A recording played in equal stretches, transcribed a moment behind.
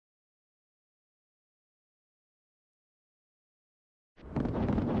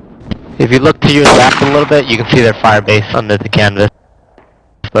If you look to your left a little bit, you can see their fire base under the canvas.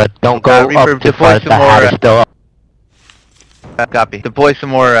 But don't go Reaper, up too deploy far, some the hat is more, still up. copy. Deploy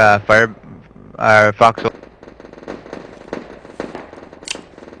some more, foxhole.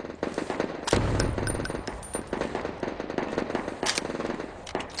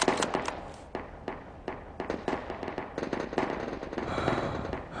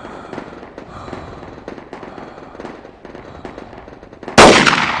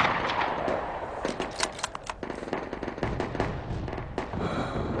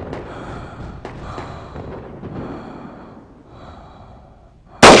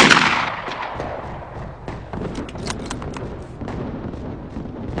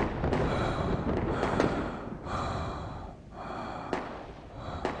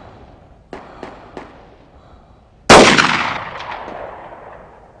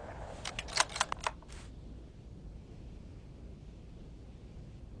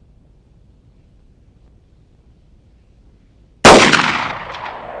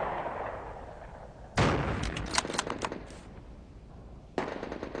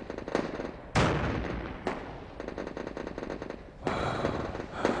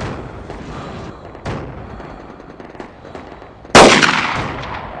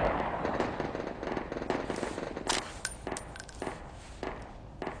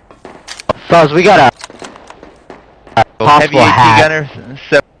 Fellas, we got a Heavy possible AT hat gunner,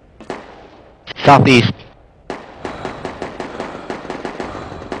 so southeast.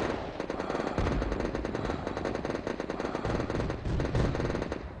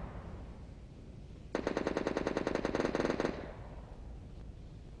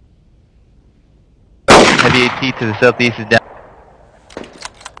 heavy AT to the southeast is down.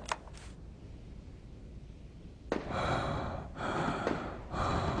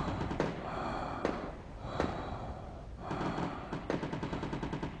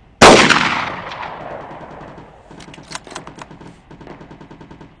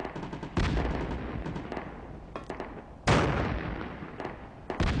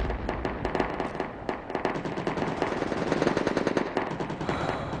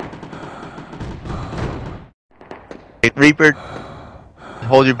 Reaper,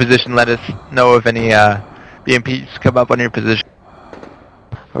 hold your position. Let us know if any BMPs come up on your position.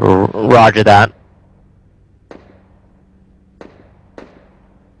 Roger that.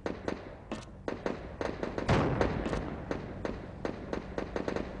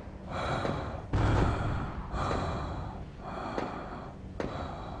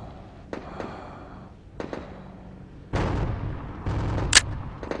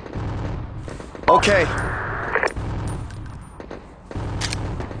 Okay.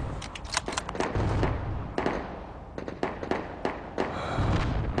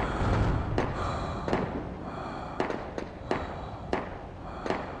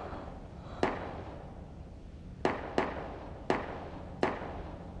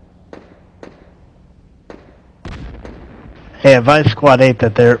 Hey, advise Squad 8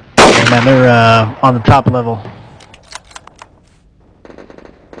 that they're on the top level.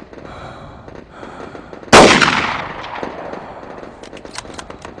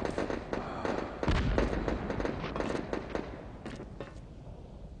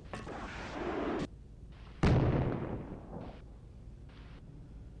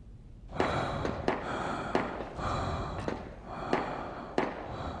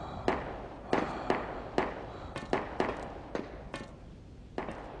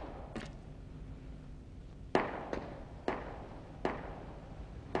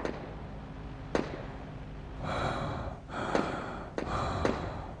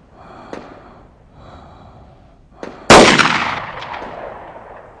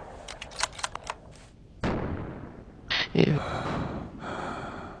 Yeah.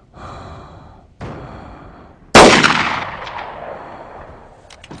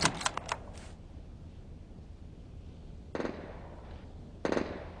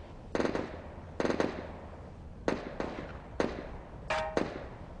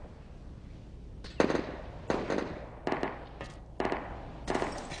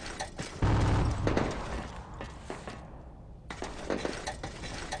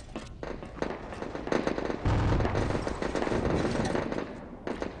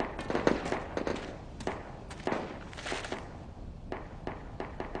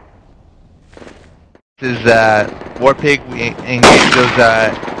 This is Warpig. We engage those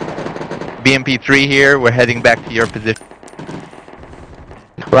BMP-3 here. We're heading back to your position.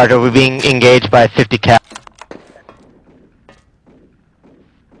 Roger, we're being engaged by 50 cal.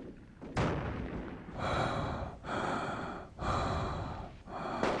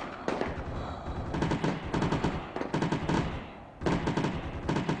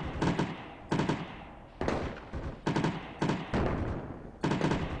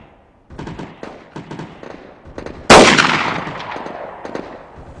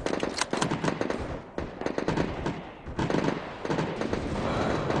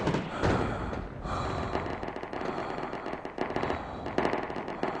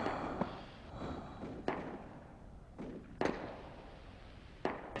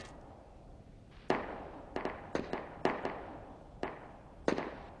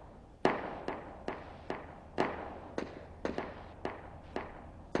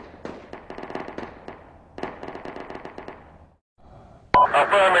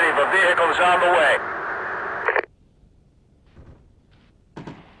 Affirmative, a vehicle's on the way.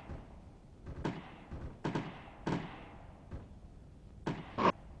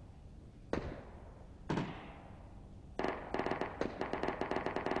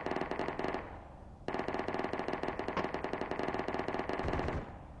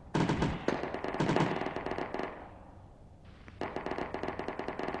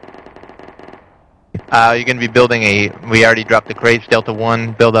 You're going to be building we already dropped the crates, Delta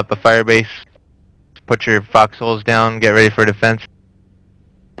 1, build up a fire base, put your foxholes down, get ready for defense.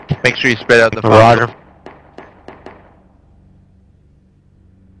 Make sure you spread out the foxholes. Roger.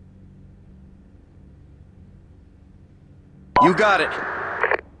 You got it.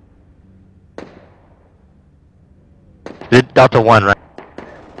 Delta 1, right?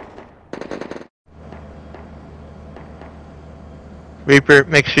 Reaper,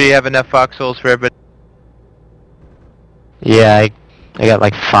 make sure you have enough foxholes for everybody. Yeah, I got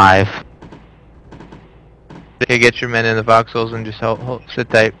like 5. Okay, get your men in the foxholes and just sit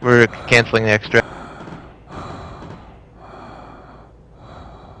tight. We're canceling the extra.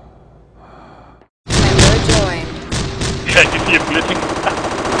 Member joined. Can you see him glitching?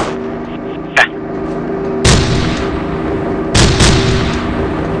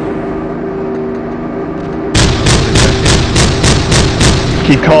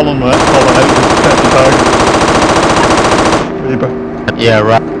 Keep calling out the target. Reaper. Yeah,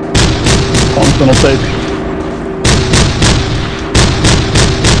 right. Constant update.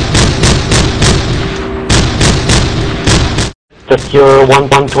 Secure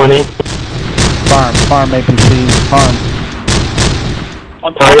 120. Farm making scenes, farm.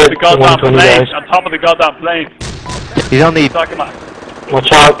 On top of the goddamn 120 plane. guys. On top of the goddamn plane. He's on the... Talking about.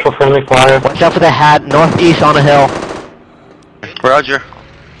 Watch out for friendly fire. Watch out for the hat, northeast on a hill. Roger.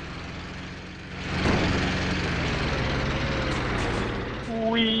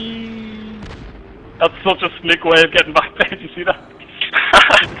 Whee! That's such a slick way of getting back there. Did you see that?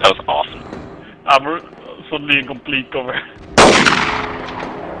 That was awesome. We're suddenly in complete cover.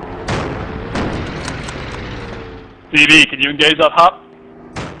 DB, can you engage that hop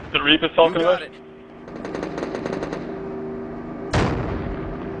that Reaper's talking about?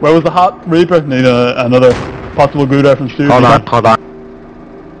 Where was the hot Reaper? Need another possible good there from Stu. Hold on.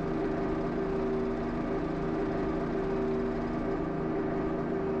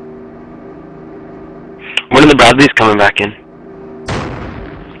 When are the Bradleys coming back in?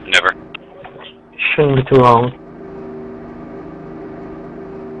 Never. Shouldn't be too long.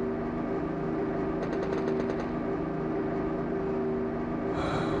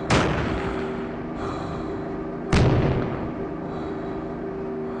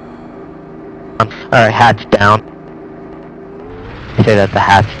 Alright, hat's down. Say that the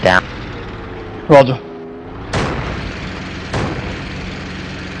hat's down. Roger.